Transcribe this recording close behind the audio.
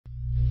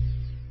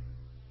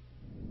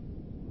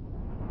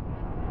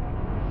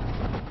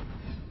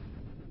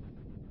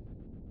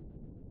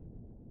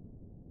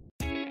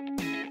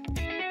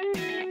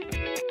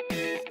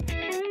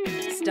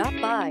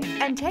by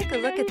and take a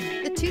look at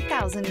the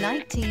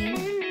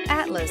 2019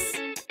 Atlas.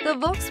 The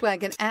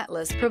Volkswagen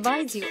Atlas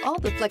provides you all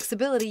the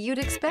flexibility you'd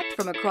expect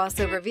from a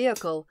crossover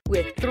vehicle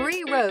with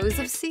 3 rows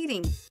of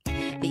seating.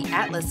 The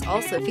Atlas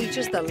also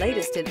features the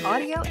latest in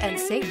audio and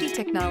safety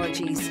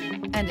technologies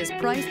and is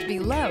priced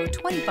below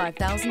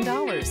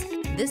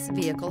 $25,000. This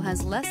vehicle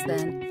has less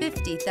than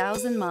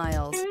 50,000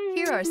 miles.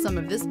 Here are some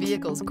of this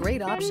vehicle's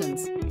great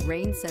options: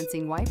 rain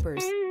sensing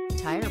wipers,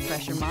 tire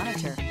pressure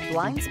monitor,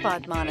 blind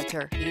spot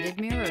monitor, heated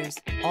mirrors,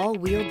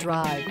 all-wheel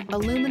drive,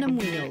 aluminum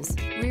wheels,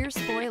 rear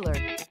spoiler,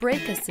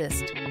 brake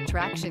assist,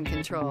 traction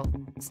control,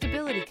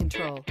 stability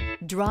control.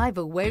 Drive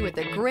away with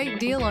a great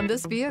deal on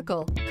this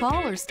vehicle.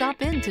 Call or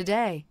stop in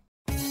today.